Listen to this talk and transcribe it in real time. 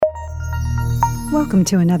Welcome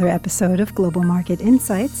to another episode of Global Market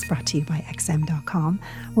Insights, brought to you by XM.com,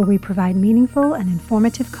 where we provide meaningful and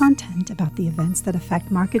informative content about the events that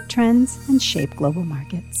affect market trends and shape global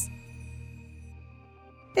markets.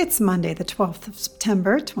 It's Monday, the 12th of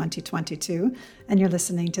September, 2022, and you're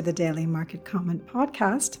listening to the Daily Market Comment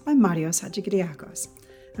podcast by Marios Hadjikyriacos.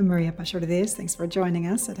 I'm Maria Pachordes. Thanks for joining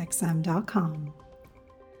us at XM.com.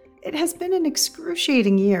 It has been an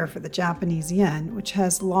excruciating year for the Japanese yen, which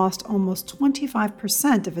has lost almost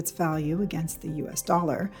 25% of its value against the US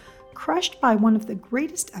dollar, crushed by one of the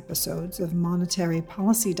greatest episodes of monetary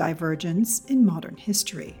policy divergence in modern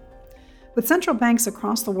history. With central banks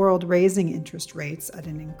across the world raising interest rates at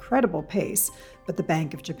an incredible pace, but the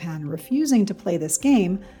Bank of Japan refusing to play this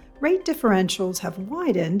game, rate differentials have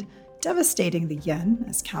widened, devastating the yen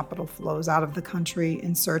as capital flows out of the country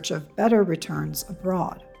in search of better returns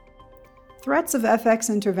abroad. Threats of FX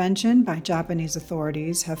intervention by Japanese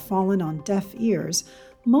authorities have fallen on deaf ears,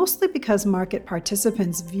 mostly because market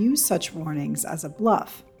participants view such warnings as a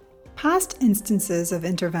bluff. Past instances of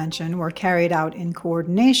intervention were carried out in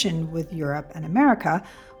coordination with Europe and America,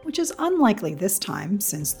 which is unlikely this time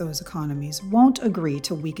since those economies won't agree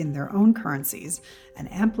to weaken their own currencies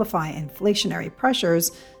and amplify inflationary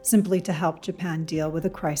pressures simply to help Japan deal with a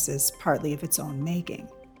crisis partly of its own making.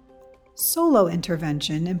 Solo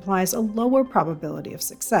intervention implies a lower probability of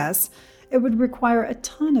success. It would require a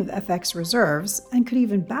ton of FX reserves and could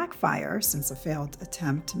even backfire, since a failed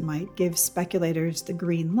attempt might give speculators the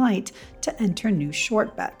green light to enter new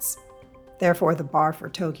short bets. Therefore, the bar for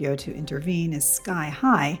Tokyo to intervene is sky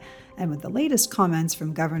high, and with the latest comments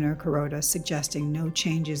from Governor Kuroda suggesting no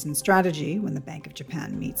changes in strategy when the Bank of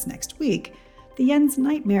Japan meets next week, the yen's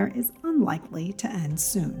nightmare is unlikely to end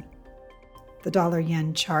soon. The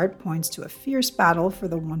dollar-yen chart points to a fierce battle for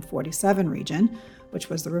the 147 region, which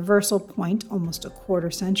was the reversal point almost a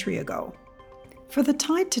quarter century ago. For the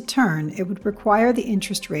tide to turn, it would require the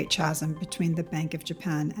interest rate chasm between the Bank of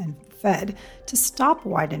Japan and the Fed to stop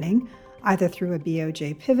widening, either through a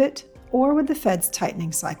BOJ pivot or with the Fed's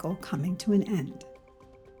tightening cycle coming to an end.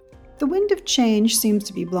 The wind of change seems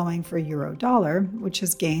to be blowing for euro-dollar, which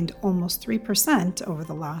has gained almost 3% over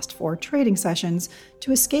the last 4 trading sessions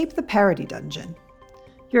to escape the parity dungeon.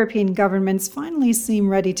 European governments finally seem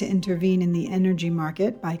ready to intervene in the energy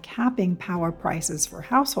market by capping power prices for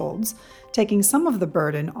households, taking some of the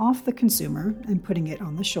burden off the consumer and putting it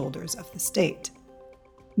on the shoulders of the state.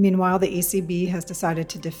 Meanwhile, the ECB has decided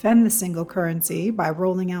to defend the single currency by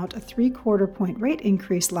rolling out a 3/4-point rate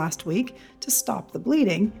increase last week to stop the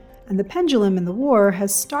bleeding, and the pendulum in the war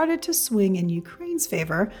has started to swing in Ukraine's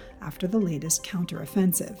favor after the latest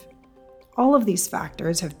counteroffensive. All of these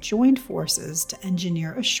factors have joined forces to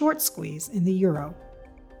engineer a short squeeze in the euro.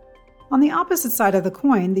 On the opposite side of the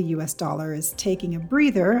coin, the US dollar is taking a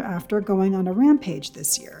breather after going on a rampage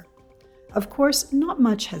this year. Of course, not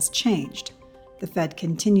much has changed. The Fed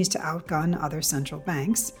continues to outgun other central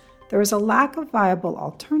banks. There is a lack of viable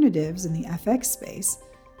alternatives in the FX space,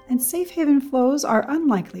 and safe haven flows are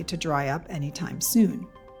unlikely to dry up anytime soon.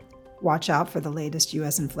 Watch out for the latest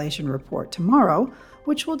U.S. inflation report tomorrow,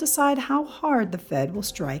 which will decide how hard the Fed will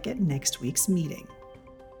strike at next week's meeting.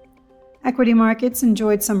 Equity markets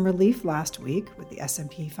enjoyed some relief last week, with the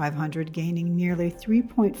S&P 500 gaining nearly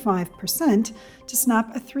 3.5% to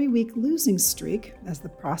snap a 3-week losing streak as the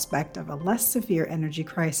prospect of a less severe energy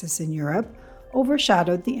crisis in Europe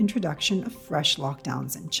overshadowed the introduction of fresh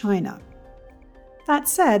lockdowns in China. That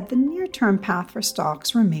said, the near-term path for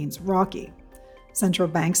stocks remains rocky. Central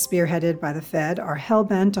banks spearheaded by the Fed are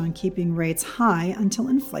hell-bent on keeping rates high until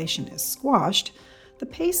inflation is squashed. The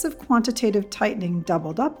pace of quantitative tightening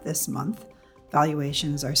doubled up this month,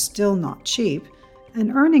 valuations are still not cheap,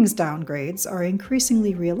 and earnings downgrades are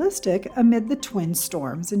increasingly realistic amid the twin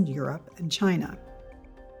storms in Europe and China.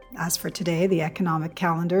 As for today, the economic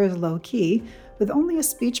calendar is low-key, with only a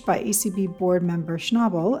speech by ECB board member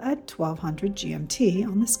Schnabel at 1200 GMT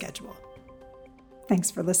on the schedule. Thanks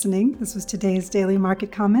for listening. This was today's Daily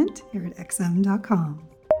Market Comment here at XM.com.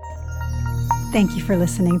 Thank you for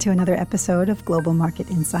listening to another episode of Global Market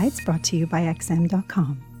Insights brought to you by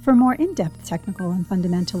XM.com. For more in-depth technical and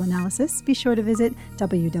fundamental analysis, be sure to visit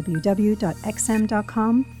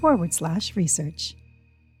www.xm.com/research.